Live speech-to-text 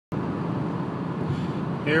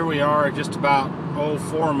Here we are just about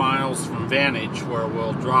 4 miles from Vantage, where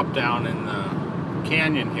we'll drop down in the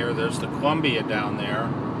canyon here. There's the Columbia down there,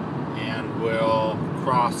 and we'll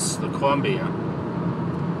cross the Columbia.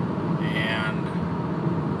 And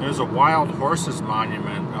there's a wild horses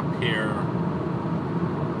monument up here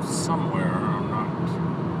somewhere.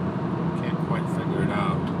 Can't quite figure it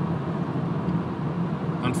out.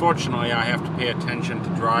 Unfortunately, I have to pay attention to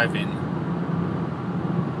driving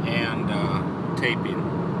and taping,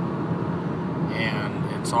 and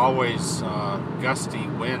it's always gusty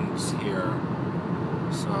winds here,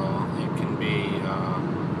 so it can be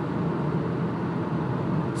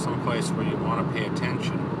someplace where you want to pay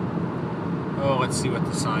attention. Oh, let's see what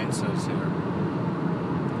the sign says here.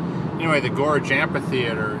 Anyway, the Gorge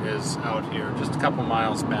Amphitheater is out here, just a couple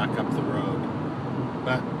miles back up the road.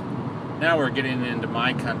 But now we're getting into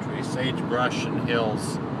my country, sagebrush and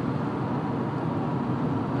hills.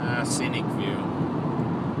 Scenic view.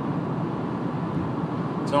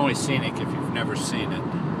 It's only scenic if you've never seen it.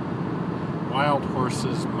 Wild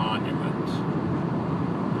Horses Monument.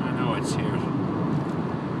 I know it's here.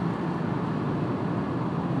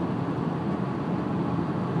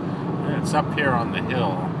 And it's up here on the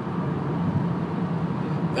hill.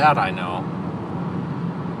 That I know.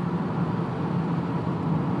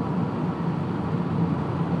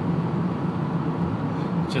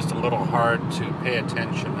 It's just a little hard to pay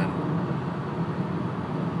attention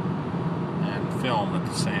and film at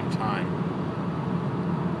the same time.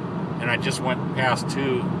 And I just went past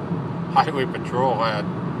two highway patrol. I had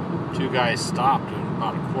two guys stopped in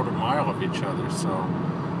about a quarter mile of each other, so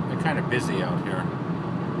they're kind of busy out here.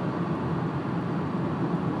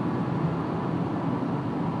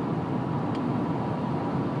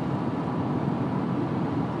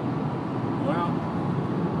 Well,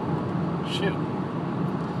 shoot.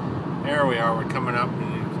 There we are, we're coming up,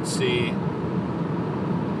 and you can see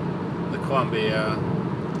the Columbia,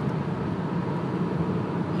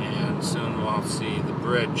 and soon we'll see the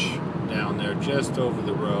bridge down there just over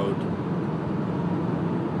the road.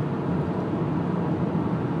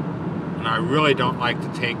 And I really don't like to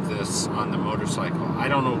take this on the motorcycle. I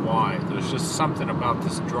don't know why. There's just something about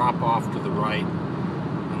this drop off to the right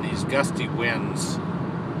and these gusty winds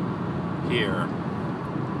here.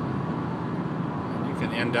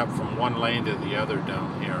 Can end up from one lane to the other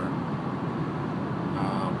down here.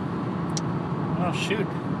 Oh shoot,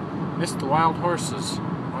 missed the wild horses.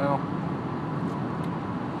 Well,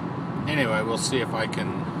 anyway, we'll see if I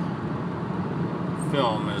can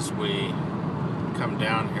film as we come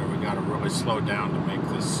down here. We got to really slow down to make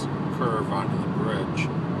this curve onto the bridge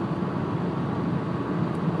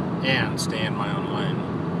and stay in my own lane.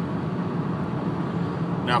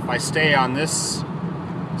 Now if I stay on this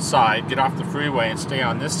side, get off the freeway and stay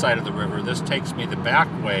on this side of the river, this takes me the back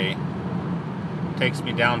way, takes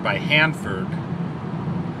me down by Hanford,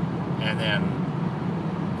 and then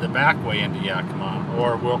the back way into Yakima.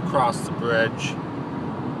 Or we'll cross the bridge,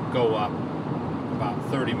 go up about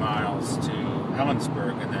 30 miles to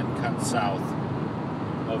Ellensburg, and then cut south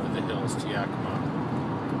over the hills to Yakima.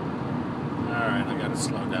 Alright, I gotta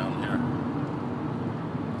slow down here.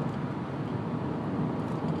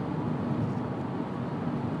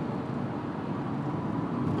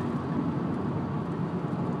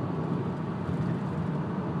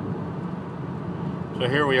 So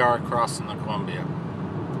here we are crossing the Columbia.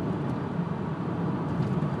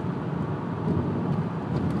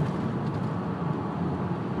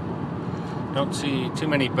 Don't see too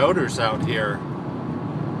many boaters out here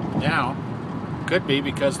now. Could be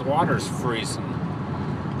because the water's freezing.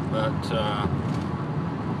 But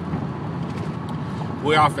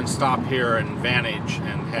we often stop here in Vantage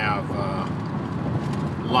and have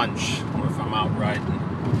lunch, or if I'm out riding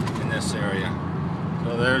in this area.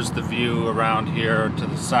 So there's the view around here to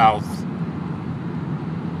the south,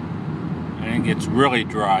 and it gets really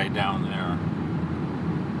dry down there.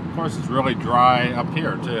 Of course, it's really dry up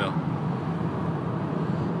here too.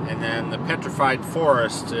 And then the Petrified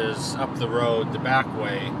Forest is up the road, the back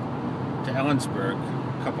way to Ellensburg,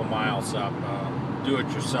 a couple miles up.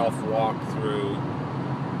 Do-it-yourself walk through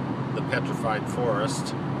the Petrified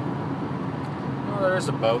Forest. Oh, there is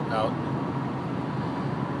a boat out.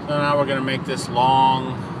 So now we're going to make this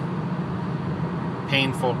long,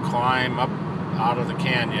 painful climb up out of the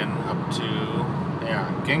canyon up to,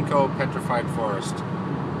 Ginkgo Petrified Forest,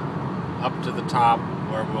 up to the top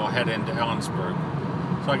where we'll head into Ellensburg.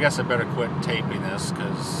 So I guess I better quit taping this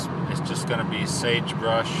because it's just going to be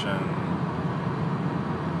sagebrush and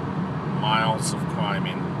miles of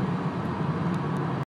climbing.